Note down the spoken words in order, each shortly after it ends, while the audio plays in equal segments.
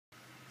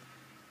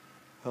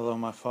Hello,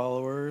 my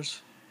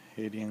followers.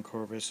 Hadian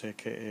Corvus,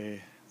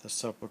 aka the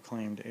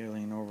self-proclaimed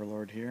alien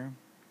overlord here.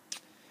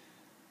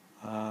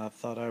 I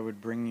thought I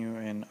would bring you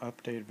an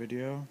update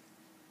video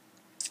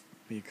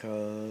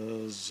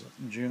because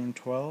June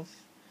 12th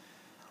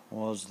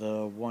was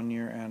the 1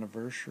 year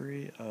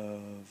anniversary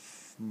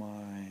of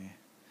my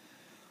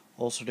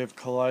ulcerative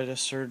colitis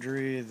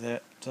surgery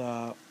that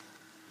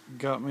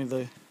got me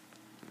the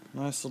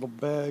nice little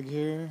bag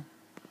here.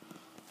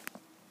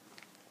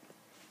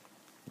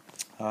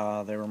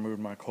 They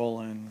removed my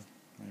colon.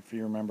 If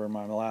you remember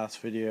my last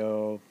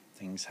video,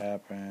 things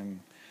happened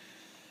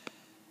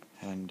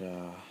and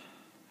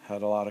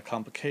had a lot of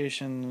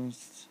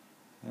complications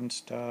and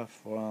stuff.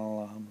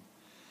 Well,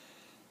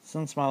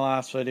 since my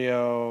last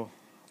video,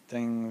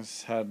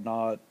 things had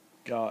not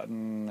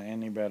gotten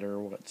any better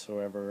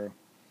whatsoever.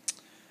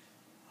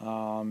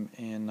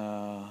 In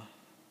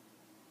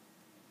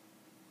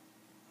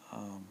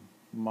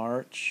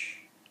March,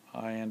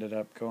 I ended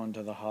up going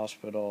to the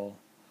hospital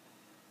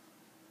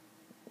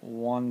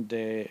one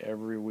day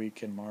every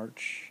week in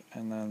March,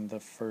 and then the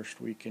first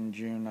week in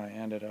June I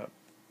ended up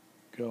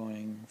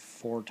going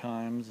 4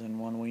 times in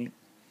 1 week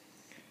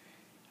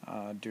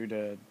due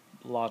to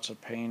lots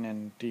of pain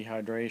and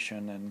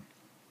dehydration. And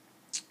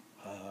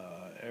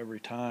every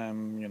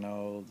time,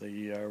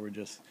 the ER would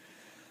just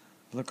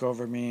look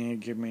over me,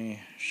 give me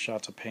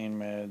shots of pain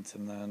meds,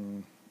 and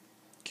then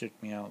kick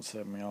me out and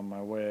set me on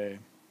my way.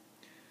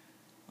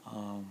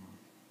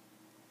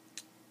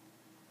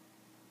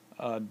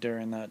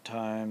 During that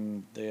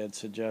time, they had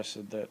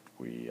suggested that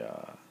we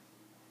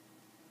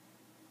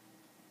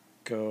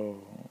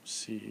go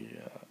see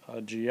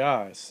a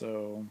GI.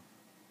 So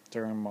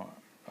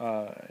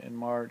in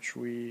March,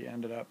 we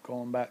ended up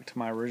going back to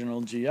my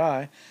original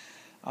GI,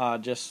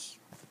 just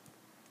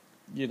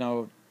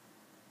to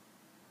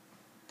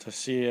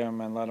see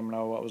him and let him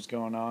know what was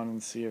going on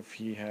and see if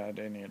he had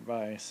any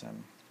advice.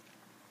 And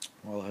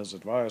well, his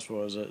advice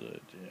was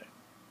it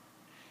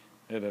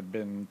had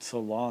been so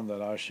long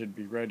that I should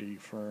be ready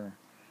for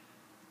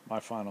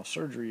my final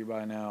surgery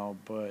by now,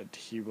 but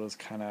he was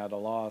kind of at a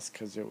loss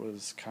because it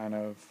was kind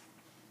of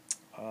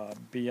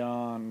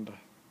beyond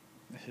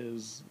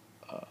his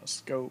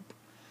scope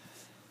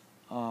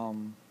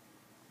of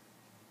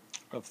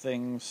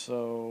things.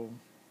 So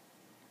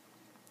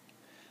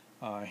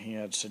he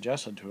had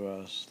suggested to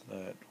us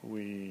that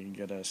we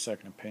get a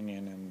second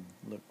opinion and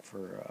look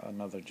for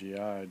another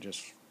GI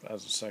just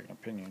as a second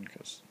opinion,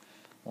 because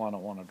I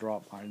don't want to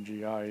drop my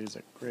GI. He's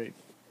a great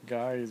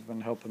guy. He's been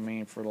helping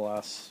me for the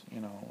last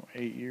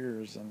 8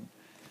 years and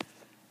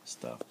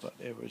stuff, but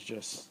it was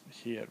just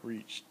he had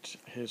reached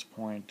his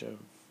point of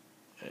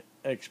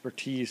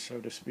expertise,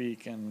 so to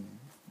speak, and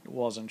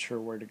wasn't sure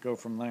where to go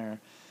from there.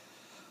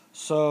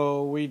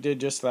 So we did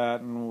just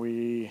that, and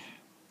we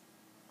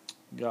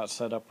got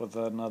set up with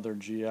another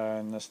GI,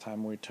 and this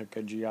time we took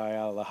a GI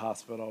out of the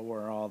hospital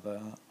where all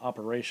the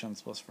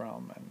operations was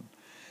from, and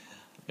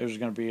it was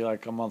going to be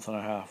like a 1.5 month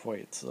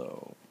wait,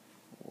 so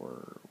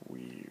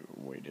we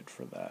waited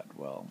for that.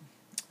 Well,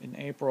 in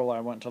April, I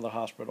went to the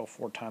hospital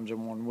 4 times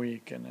in 1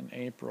 week, and in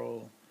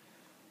April,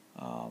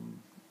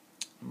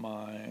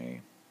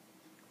 my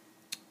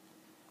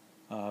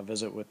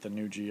visit with the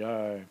new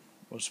GI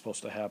was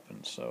supposed to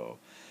happen. So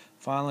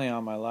finally,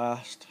 on my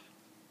last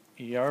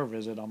ER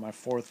visit, on my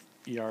 4th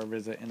ER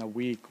visit in a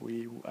week,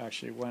 we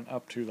actually went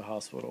up to the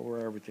hospital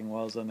where everything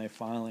was, and they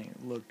finally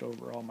looked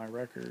over all my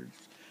records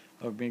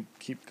of me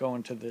keep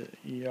going to the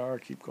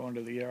ER,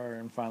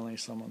 and finally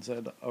someone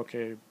said,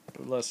 okay,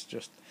 let's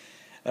just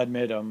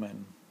admit him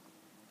and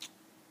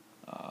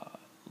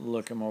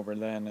look him over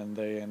then, and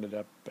they ended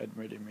up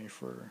admitting me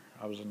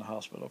I was in the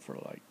hospital for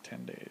like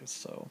 10 days.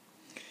 So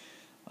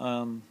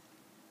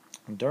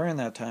during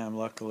that time,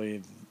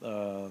 luckily,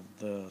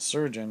 the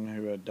surgeon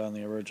who had done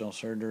the original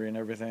surgery and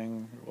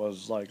everything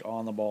was like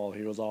on the ball.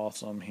 He was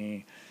awesome.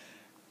 He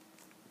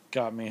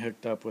got me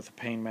hooked up with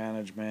pain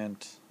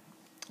management,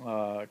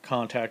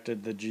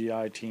 contacted the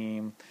GI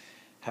team,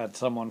 had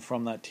someone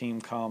from that team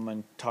come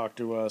and talk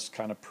to us,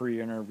 kind of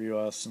pre-interview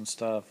us and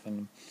stuff,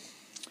 and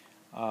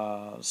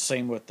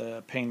same with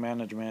the pain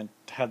management,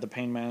 had the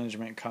pain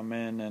management come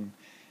in,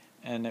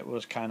 and it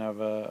was kind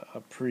of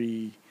a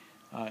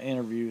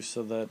pre-interview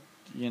so that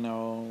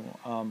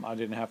I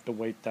didn't have to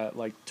wait that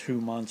like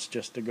 2 months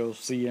just to go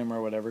see him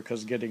or whatever,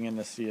 because getting in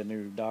to see a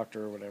new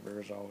doctor or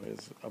whatever is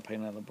always a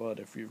pain in the butt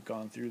if you've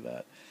gone through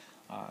that.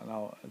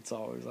 No, it's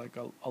always like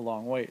a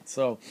long wait.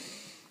 So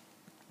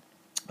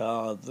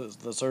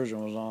the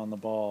surgeon was on the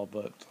ball,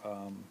 but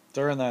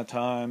during that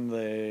time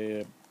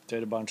they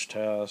did a bunch of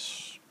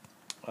tests,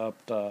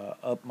 upped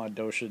my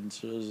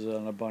dosages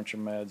and a bunch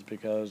of meds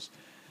because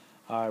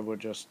I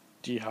would just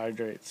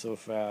dehydrate so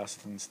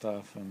fast and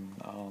stuff, and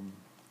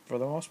for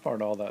the most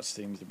part all that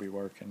seems to be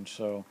working.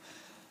 So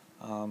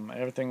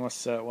everything was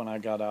set when I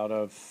got out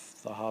of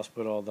the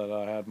hospital, that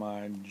I had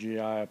my GI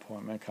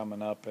appointment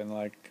coming up in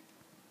like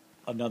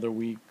another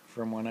week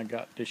from when I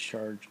got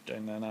discharged,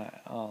 and then I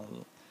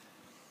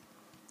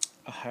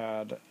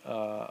had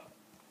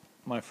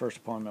my first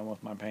appointment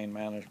with my pain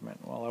management.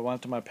 Well, I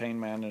went to my pain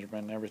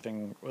management and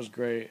everything was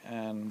great,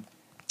 and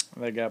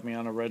they got me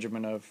on a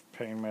regimen of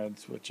pain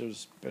meds, which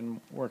has been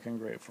working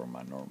great for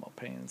my normal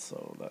pain,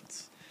 so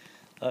that's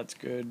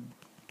good.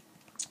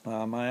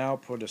 My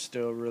output is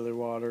still really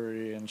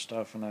watery and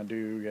stuff, and I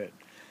do get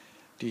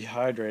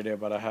dehydrated,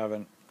 but I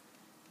haven't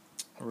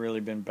really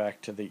been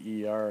back to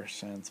the ER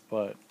since,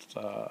 but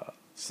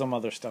some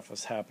other stuff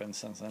has happened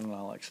since then, and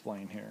I'll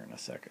explain here in a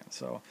second.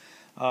 So,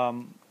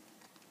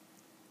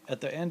 at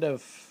the end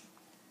of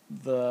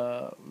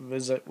the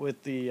visit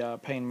with the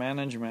pain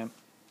management,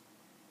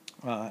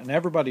 and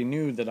everybody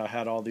knew that I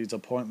had all these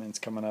appointments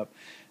coming up,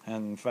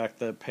 and in fact,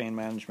 the pain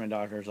management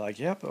doctor's like,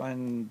 "Yep,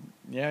 and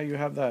yeah, you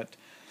have that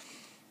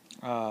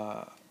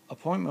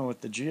appointment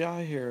with the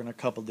GI here in a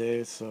couple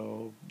days,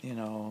 so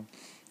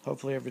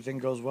hopefully everything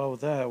goes well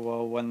with that."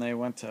 Well, when they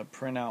went to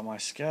print out my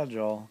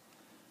schedule,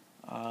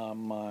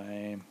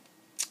 my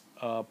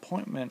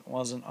appointment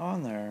wasn't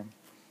on there.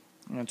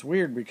 And it's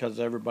weird because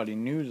everybody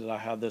knew that I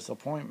had this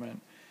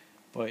appointment,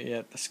 but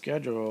yet the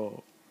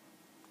schedule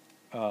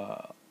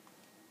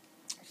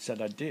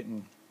said I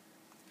didn't.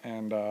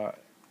 And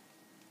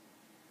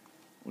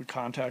we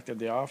contacted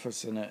the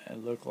office, and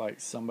it looked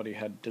like somebody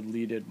had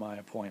deleted my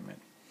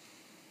appointment.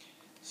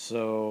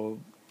 So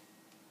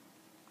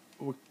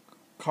we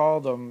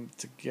called them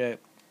to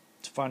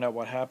find out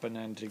what happened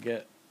and to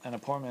get an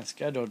appointment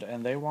scheduled,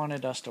 and they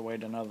wanted us to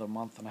wait another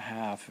month and a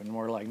half, and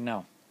we're like,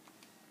 no,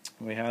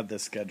 we had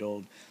this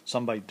scheduled,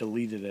 somebody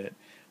deleted it,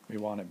 we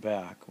want it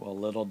back. Well,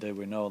 little did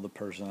we know the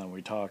person that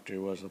we talked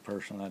to was the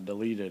person that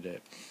deleted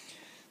it.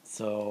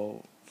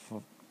 So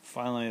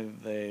finally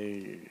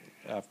they,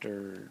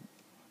 after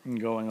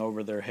going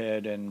over their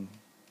head, and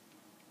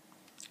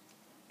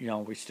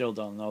we still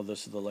don't know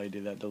this is the lady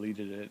that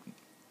deleted it,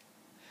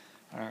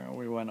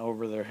 we went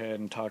over their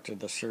head and talked to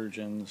the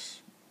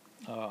surgeon's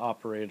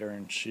operator,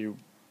 and she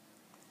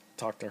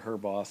talked to her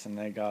boss, and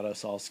they got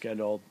us all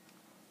scheduled.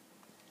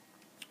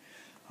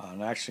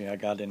 And actually, I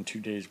got in 2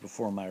 days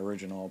before my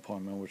original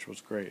appointment, which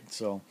was great.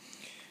 So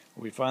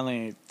we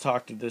finally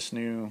talked to this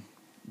new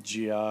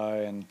GI,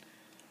 and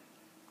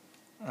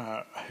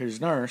his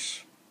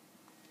nurse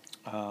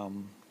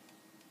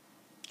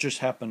just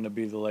happened to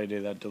be the lady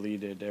that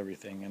deleted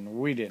everything, and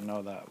we didn't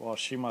know that. Well,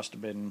 she must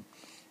have been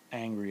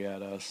angry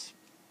at us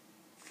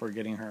for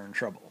getting her in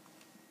trouble.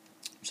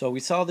 So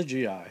we saw the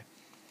GI,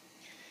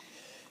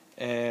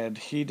 and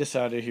he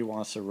decided he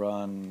wants to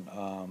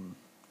run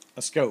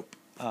a scope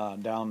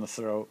down the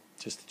throat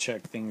just to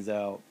check things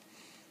out,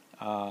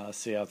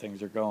 see how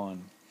things are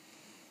going.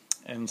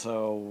 And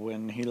so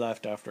when he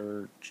left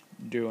after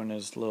doing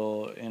his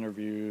little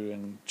interview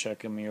and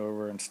checking me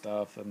over and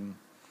stuff, and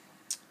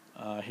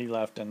he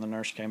left, and the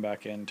nurse came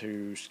back in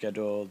to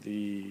schedule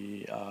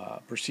the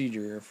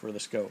procedure for the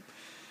scope.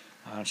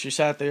 She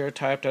sat there,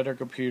 typed at her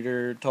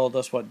computer, told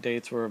us what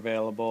dates were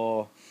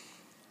available.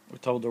 We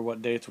told her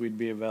what dates we'd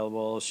be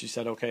available. She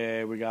said,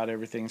 okay, we got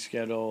everything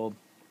scheduled.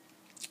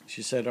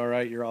 She said, all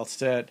right, you're all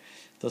set.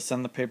 They'll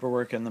send the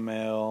paperwork in the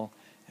mail,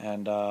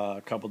 and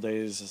a couple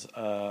days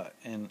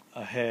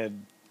ahead,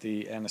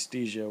 the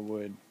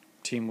anesthesia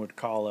team would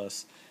call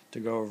us to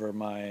go over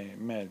my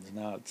meds.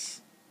 Now,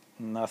 it's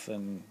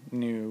nothing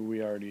new.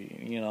 We already,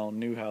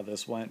 knew how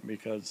this went,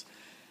 because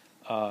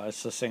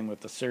it's the same with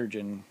the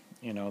surgeon.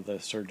 The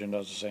surgeon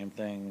does the same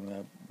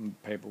thing. The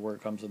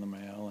paperwork comes in the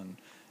mail and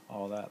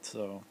all that.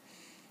 So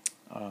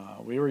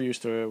we were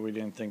used to it. We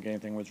didn't think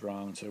anything was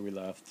wrong, so we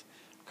left.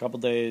 A couple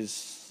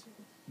days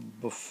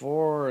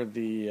before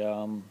the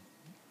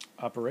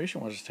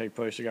operation was to take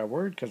place, we got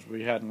word because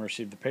we hadn't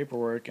received the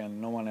paperwork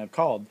and no one had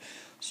called.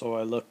 So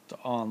I looked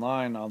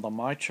online on the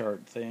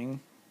MyChart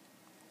thing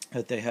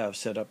that they have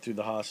set up through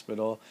the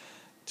hospital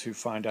to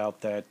find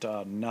out that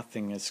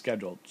nothing is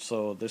scheduled.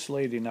 So this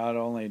lady not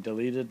only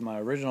deleted my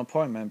original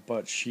appointment,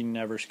 but she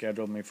never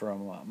scheduled me for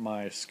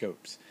my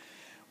scopes,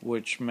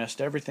 which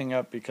messed everything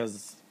up,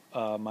 because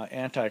my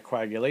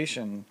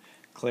anticoagulation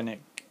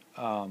clinic,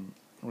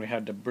 we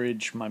had to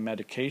bridge my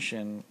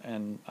medication,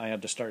 and I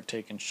had to start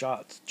taking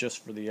shots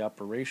just for the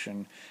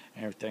operation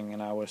and everything,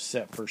 and I was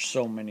set for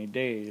so many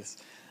days,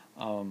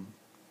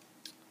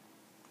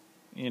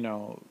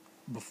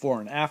 before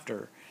and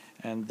after,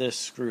 and this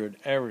screwed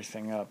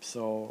everything up.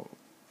 So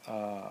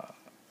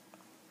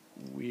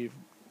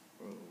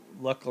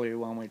luckily,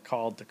 when we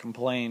called to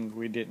complain,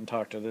 we didn't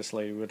talk to this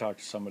lady, we talked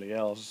to somebody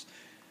else,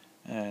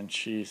 and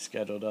she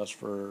scheduled us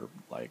for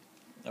like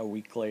a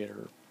week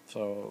later.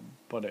 So,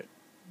 but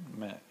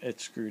it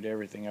screwed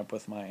everything up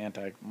with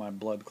my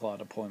blood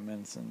clot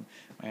appointments, and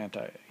I had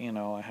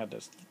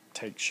to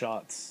take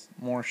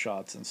more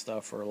shots and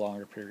stuff for a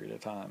longer period of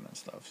time and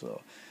stuff.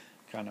 So,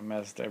 kind of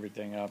messed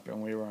everything up,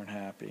 and we weren't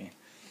happy.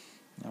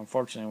 Now,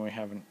 unfortunately, we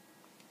haven't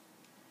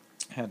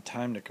had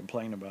time to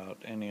complain about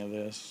any of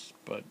this,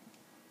 but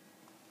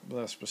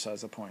that's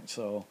besides the point.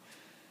 So,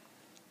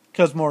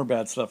 because more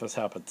bad stuff has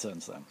happened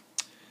since then,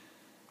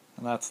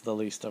 and that's the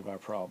least of our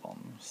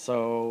problem.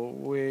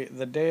 So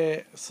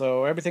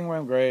everything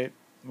went great.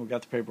 we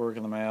got the paperwork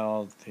in the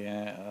mail. The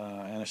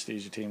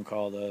anesthesia team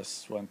called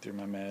us, went through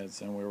my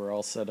meds, and we were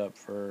all set up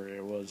for,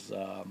 it was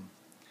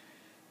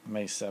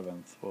May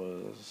 7th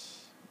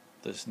was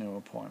this new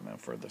appointment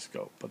for the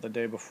scope. But the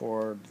day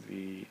before,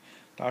 the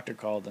doctor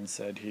called and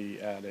said he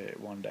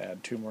wanted to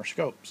add 2 more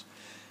scopes.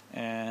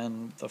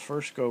 And the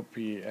first scope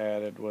he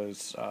added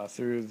was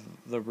through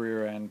the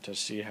rear end to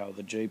see how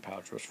the J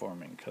pouch was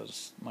forming,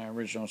 because my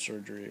original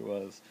surgery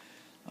was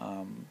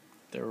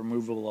the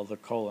removal of the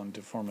colon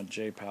to form a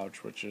J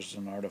pouch, which is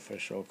an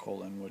artificial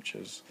colon, which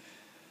is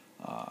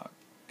kind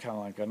of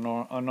like a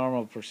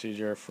normal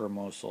procedure for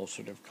most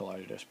ulcerative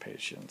colitis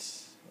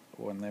patients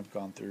when they've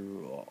gone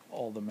through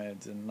all the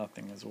meds and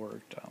nothing has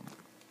worked.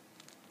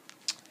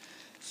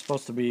 It's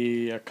supposed to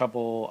be a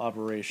couple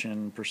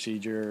operation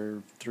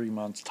procedure, 3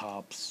 months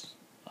tops,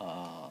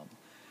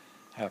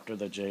 after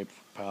the J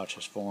pouch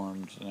is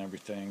formed and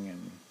everything,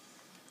 and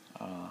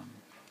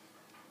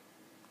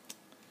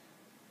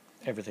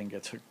everything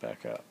gets hooked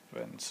back up,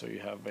 and so you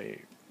have a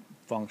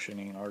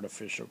functioning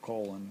artificial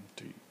colon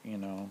to,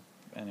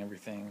 and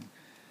everything,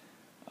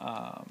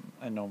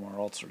 and no more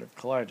ulcerative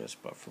colitis.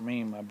 But for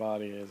me, my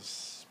body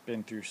has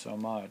been through so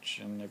much,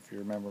 and if you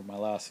remember my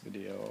last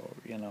video,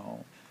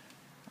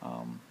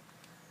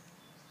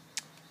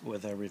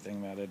 with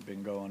everything that had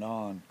been going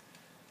on,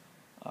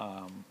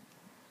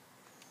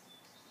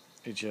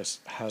 it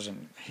just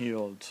hasn't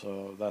healed.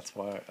 So that's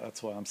why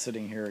I'm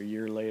sitting here a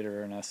year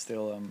later, and I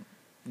still am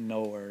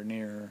nowhere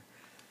near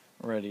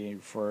ready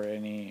for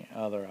any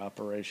other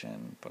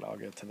operation, but I'll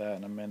get to that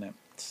in a minute.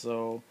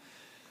 So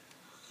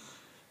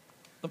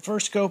the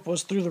first scope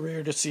was through the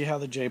rear to see how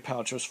the J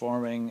pouch was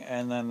forming,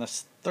 and then the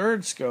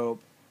third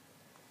scope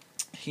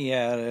he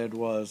added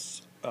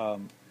was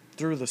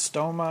through the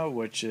stoma,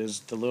 which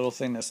is the little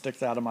thing that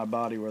sticks out of my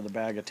body where the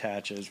bag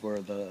attaches, where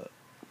the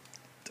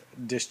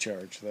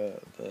discharge, the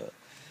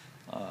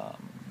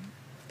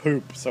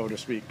poop, so to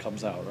speak,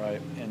 comes out,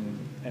 right, and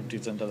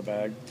empties into the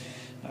bag.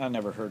 I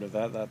never heard of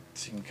that. That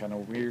seemed kind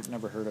of weird.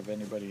 Never heard of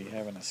anybody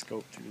having a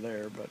scope through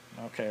there, but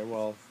okay,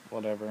 well,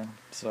 whatever.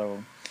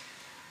 So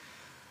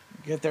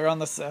get there on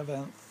the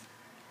 7th.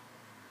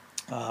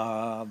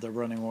 They're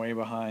running way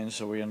behind,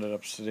 so we ended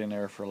up sitting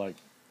there for like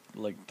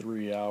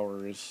 3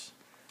 hours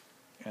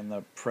in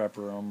the prep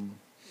room.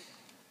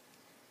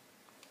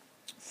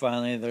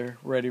 Finally, they're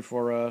ready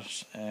for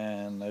us,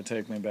 and they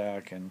take me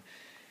back and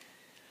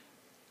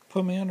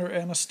put me under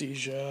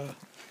anesthesia.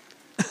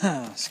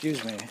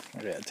 Excuse me.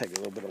 I gotta take a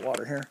little bit of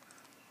water here.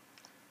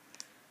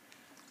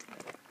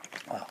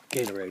 Wow,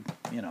 Gatorade,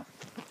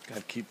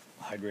 gotta keep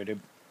hydrated.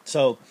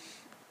 So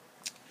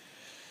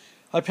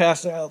I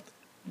passed out.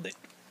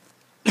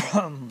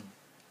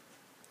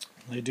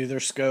 They do their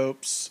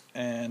scopes,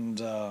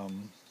 and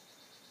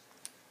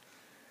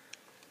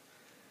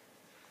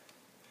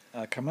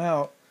I come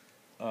out.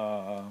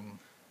 I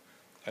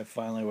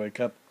finally wake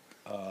up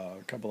a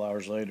couple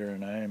hours later,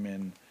 and I am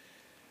in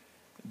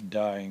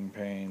dying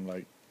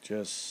pain,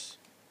 just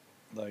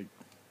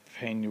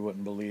pain you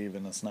wouldn't believe,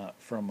 and it's not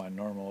from my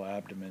normal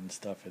abdomen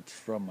stuff, it's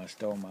from my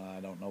stoma.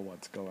 I don't know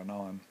what's going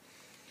on.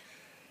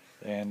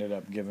 They ended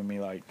up giving me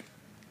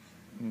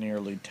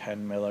nearly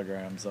 10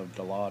 milligrams of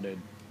Dilaudid,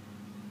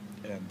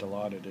 and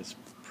Dilaudid is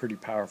pretty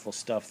powerful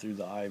stuff through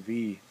the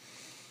IV,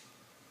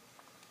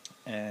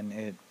 and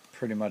it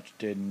pretty much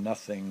did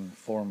nothing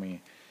for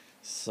me.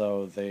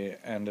 So they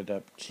ended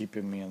up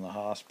keeping me in the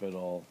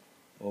hospital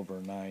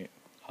overnight.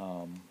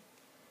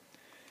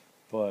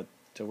 But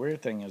the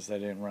weird thing is they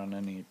didn't run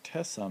any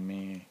tests on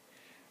me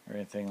or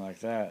anything like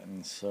that,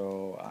 and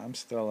so I'm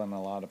still in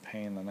a lot of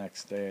pain the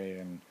next day,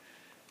 and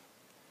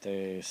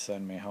they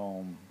send me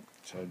home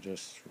to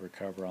just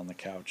recover on the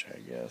couch, I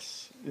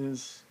guess,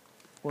 is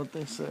what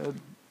they said.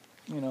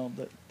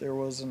 That there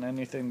wasn't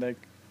anything they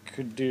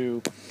could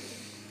do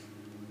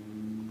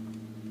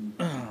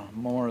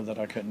more that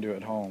I couldn't do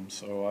at home.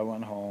 So I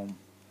went home,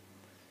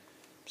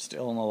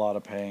 still in a lot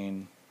of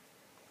pain.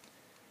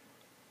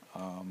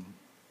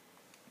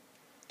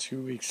 2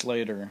 weeks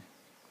later,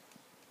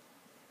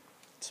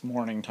 it's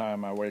morning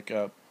time, I wake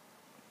up,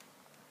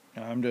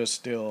 and I'm just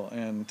still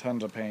in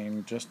tons of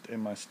pain, just in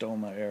my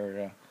stoma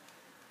area.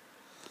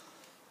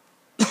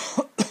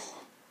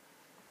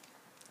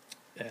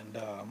 And,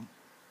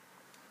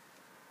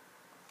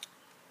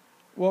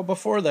 well,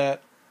 before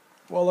that,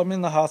 while I'm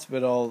in the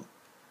hospital,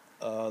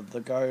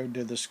 the guy who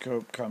did the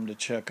scope come to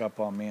check up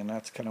on me, and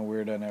that's kind of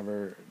weird. I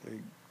never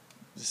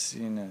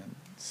seen a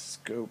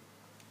scope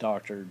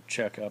doctor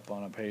check up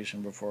on a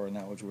patient before, and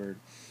that was weird.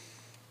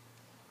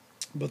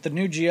 But the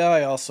new GI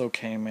also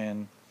came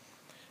in,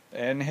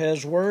 and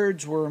his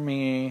words to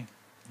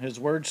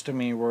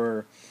me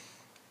were,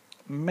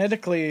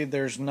 medically,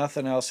 there's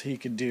nothing else he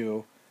could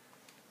do.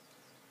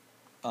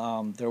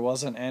 There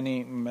wasn't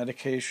any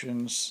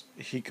medications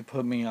he could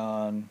put me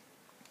on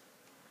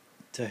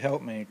to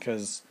help me,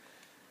 because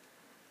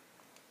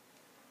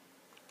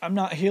I'm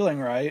not healing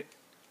right,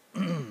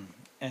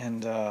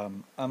 and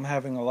I'm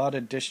having a lot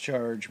of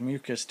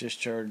mucus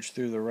discharge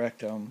through the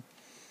rectum,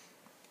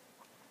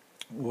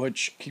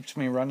 which keeps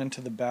me running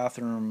to the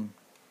bathroom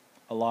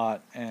a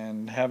lot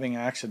and having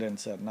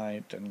accidents at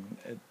night, and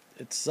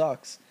it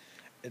sucks.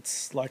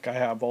 It's like I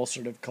have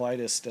ulcerative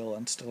colitis still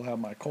and still have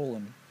my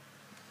colon.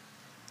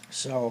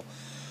 So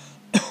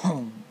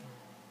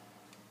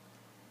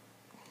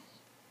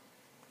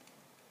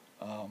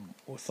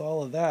with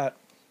all of that,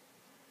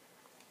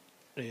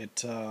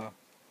 it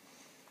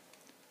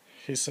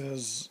he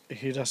says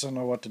he doesn't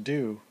know what to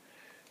do.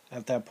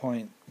 At that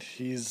point,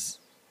 he's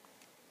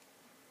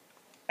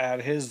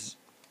at his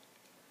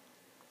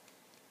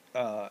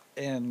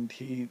end.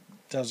 He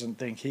doesn't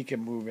think he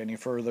can move any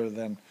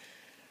further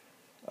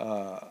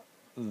uh,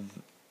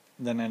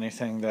 than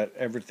anything. That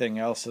everything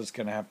else is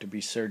going to have to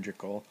be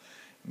surgical,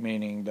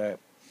 meaning that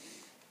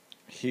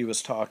he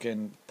was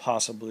talking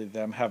possibly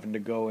them having to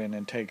go in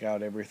and take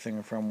out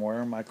everything from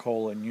where my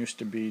colon used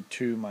to be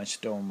to my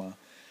stoma,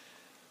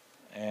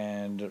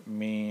 and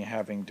me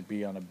having to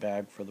be on a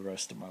bag for the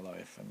rest of my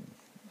life. And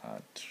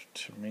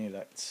to me,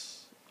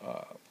 that's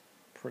a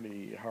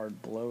pretty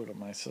hard blow to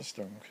my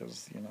system,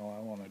 because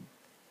I wanted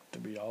to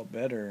be all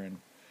better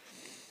and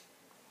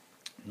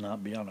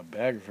not be on a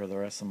bag for the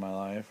rest of my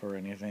life or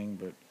anything.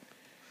 But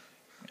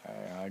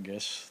I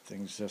guess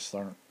things just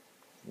aren't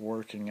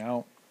working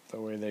out the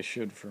way they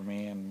should for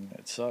me, and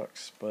it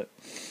sucks. But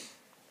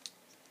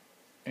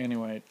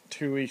anyway,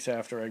 2 weeks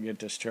after I get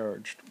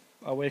discharged,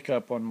 I wake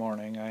up one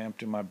morning, I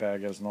empty my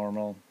bag as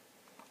normal,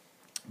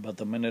 but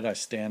the minute I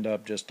stand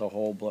up, just a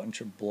whole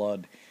bunch of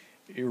blood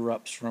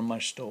erupts from my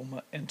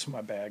stoma into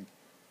my bag.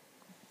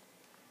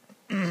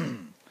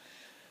 You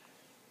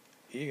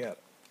got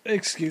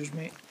excuse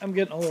me, I'm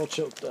getting a little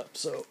choked up,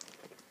 so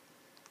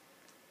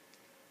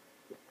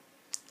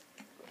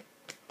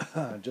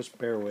just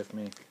bear with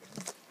me,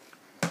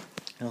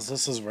 because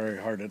this is very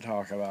hard to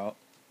talk about,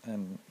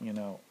 and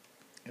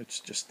it's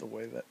just the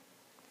way that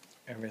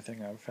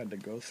everything I've had to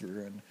go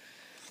through and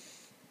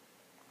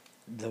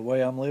the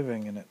way I'm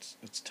living, and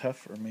it's tough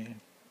for me.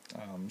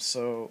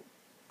 So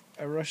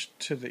I rushed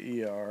to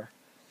the ER,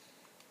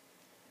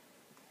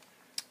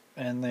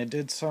 and they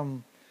did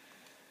some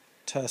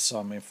tests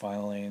on me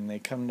finally, and they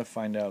come to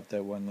find out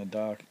that when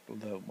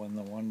when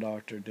the one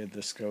doctor did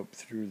the scope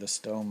through the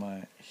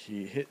stoma,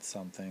 he hit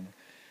something,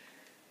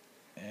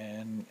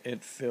 and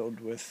it filled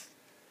with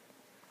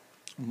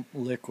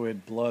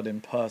liquid blood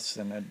and pus,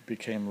 and it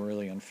became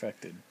really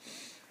infected.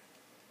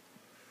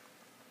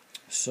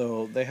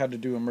 So they had to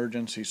do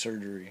emergency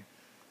surgery,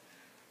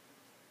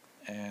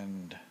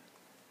 and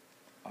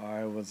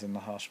I was in the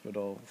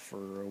hospital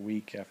for a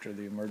week after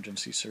the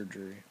emergency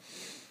surgery,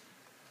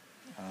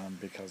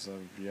 because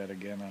of yet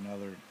again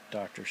another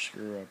doctor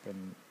screw up.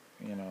 And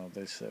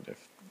they said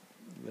if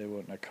they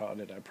wouldn't have caught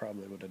it, I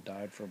probably would have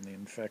died from the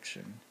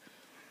infection.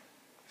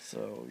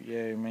 So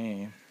yay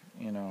me,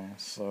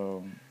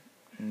 so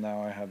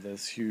now I have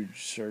this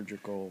huge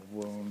surgical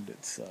wound.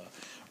 It's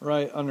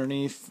right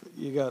underneath,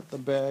 you got the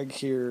bag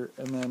here,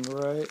 and then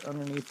right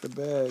underneath the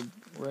bag,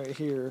 right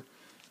here,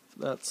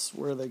 that's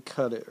where they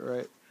cut it,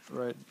 right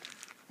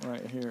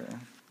here.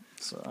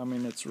 So, I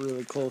mean, it's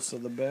really close to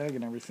the bag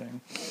and everything.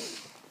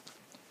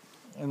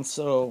 And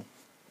so,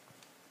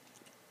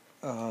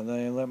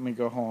 they let me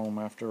go home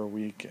after a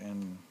week,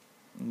 and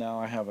now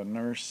I have a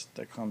nurse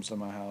that comes to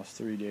my house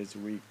 3 days a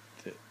week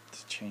to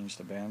change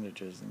the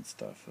bandages and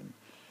stuff. And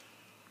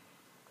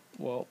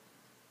well,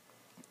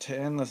 to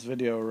end this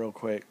video real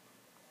quick,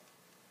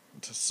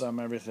 to sum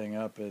everything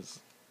up, is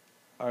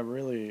I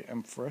really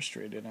am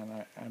frustrated,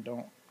 and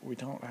we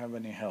don't have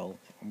any help.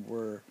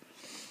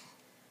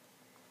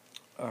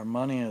 Our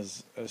money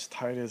is as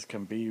tight as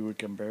can be. We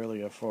can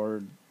barely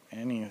afford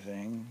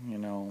anything,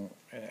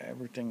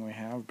 everything we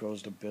have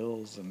goes to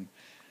bills, and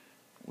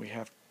we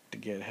have to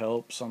get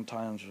help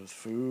sometimes with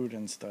food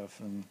and stuff.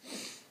 And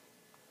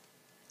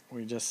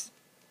we just,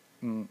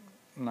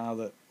 now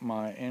that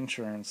my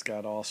insurance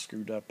got all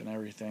screwed up and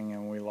everything,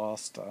 and we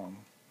lost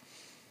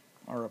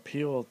our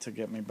appeal to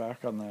get me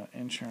back on the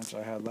insurance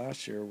I had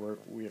last year, we're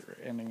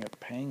ending up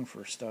paying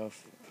for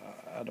stuff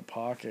out of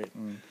pocket,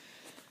 and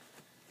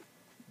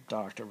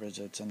doctor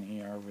visits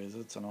and ER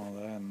visits and all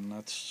that, and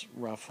that's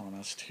rough on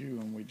us too.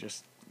 And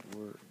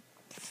we're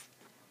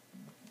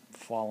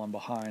falling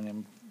behind,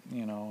 and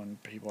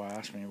and people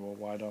ask me, well,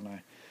 why don't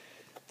I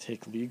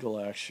take legal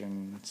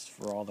action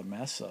for all the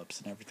mess ups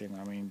and everything?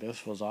 I mean,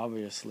 this was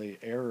obviously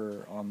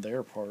error on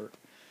their part,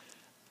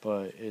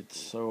 but it's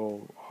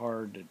so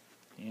hard to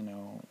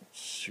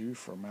sue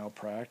for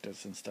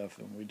malpractice and stuff,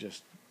 and we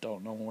just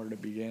don't know where to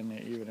begin,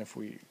 even if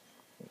we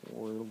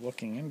were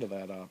looking into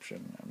that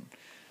option. And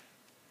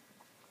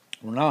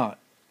we're not,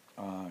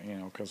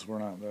 because we're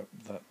not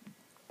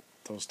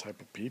those type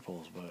of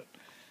peoples, but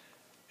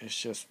it's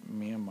just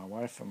me and my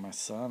wife and my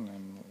son,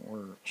 and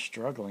we're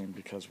struggling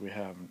because we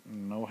have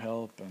no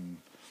help, and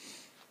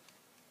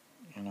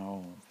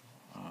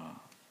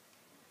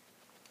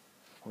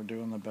we're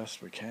doing the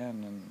best we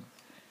can, and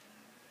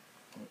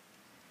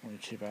we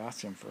keep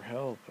asking for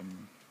help,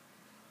 and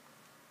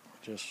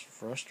we're just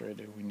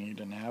frustrated. We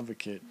need an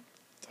advocate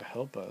to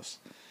help us.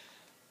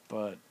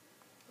 But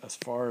as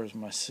far as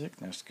my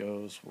sickness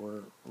goes,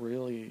 we're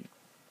really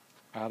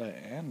at an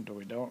end.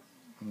 We don't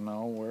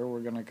know where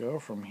we're gonna go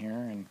from here,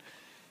 and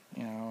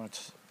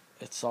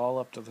it's all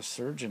up to the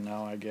surgeon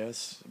now, I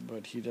guess.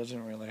 But he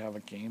doesn't really have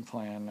a game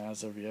plan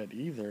as of yet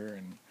either,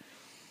 and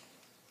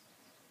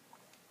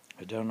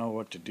I don't know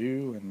what to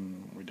do,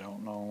 and we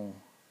don't know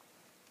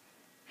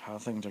how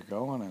things are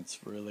going. It's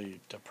really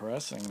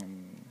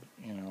depressing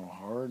and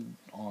hard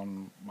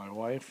on my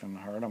wife and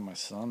hard on my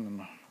son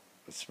and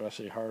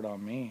especially hard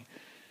on me.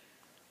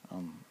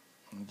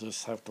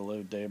 Just have to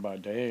live day by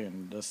day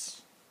and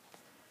just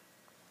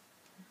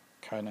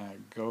kind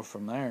of go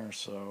from there.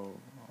 So,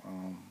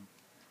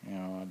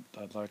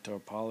 I'd like to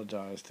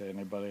apologize to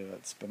anybody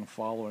that's been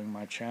following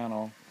my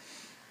channel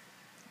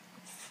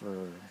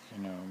for,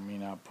 me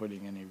not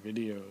putting any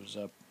videos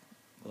up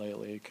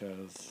lately,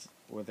 because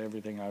with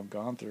everything I've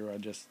gone through, I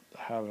just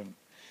haven't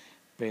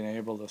been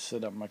able to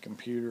sit at my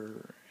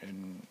computer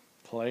and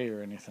play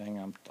or anything.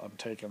 I'm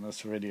taking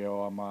this video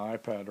on my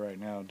iPad right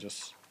now,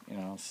 just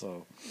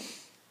so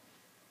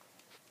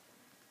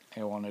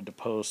I wanted to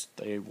post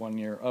a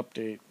 1-year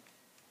update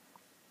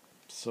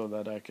so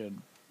that I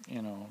could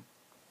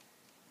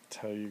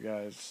tell you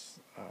guys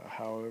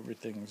how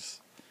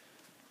everything's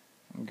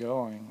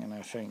going. And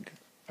I think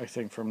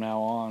from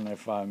now on,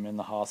 if I'm in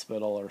the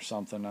hospital or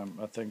something,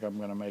 I think I'm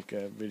going to make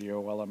a video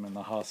while I'm in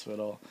the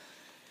hospital,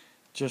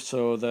 just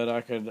so that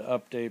I could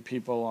update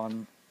people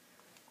on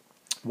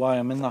why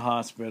I'm in the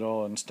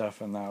hospital and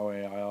stuff, and that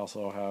way I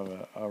also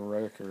have a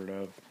record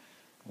of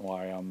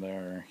why I'm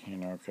there,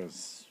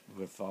 because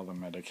with all the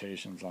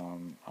medications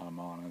I'm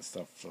on and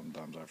stuff,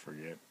 sometimes I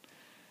forget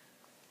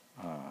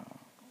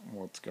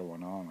what's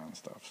going on and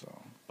stuff.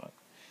 So, but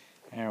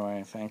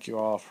anyway, thank you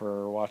all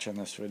for watching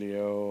this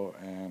video,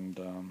 and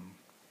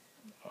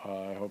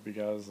I hope you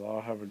guys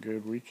all have a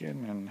good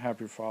weekend, and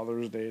happy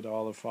Father's Day to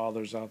all the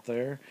fathers out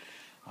there.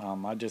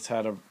 I just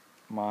had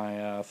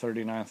my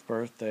 39th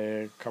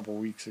birthday a couple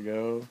weeks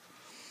ago,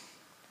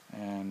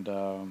 and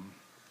that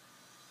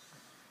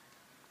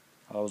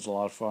was a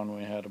lot of fun.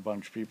 We had a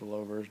bunch of people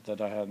over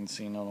that I hadn't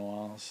seen in a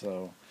while,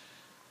 so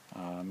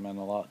it meant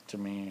a lot to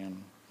me.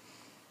 And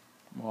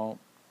well,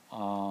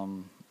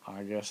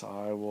 I guess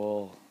I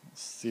will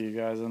see you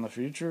guys in the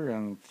future,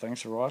 and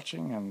thanks for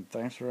watching, and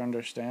thanks for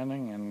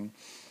understanding. And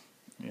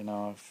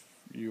if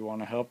you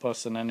want to help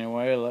us in any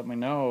way, let me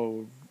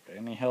know.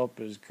 Any help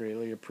is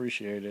greatly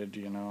appreciated.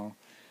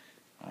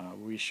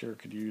 We sure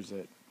could use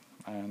it.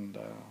 And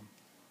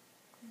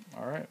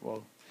alright,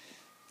 well,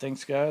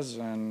 thanks guys,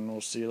 and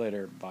we'll see you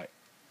later. Bye.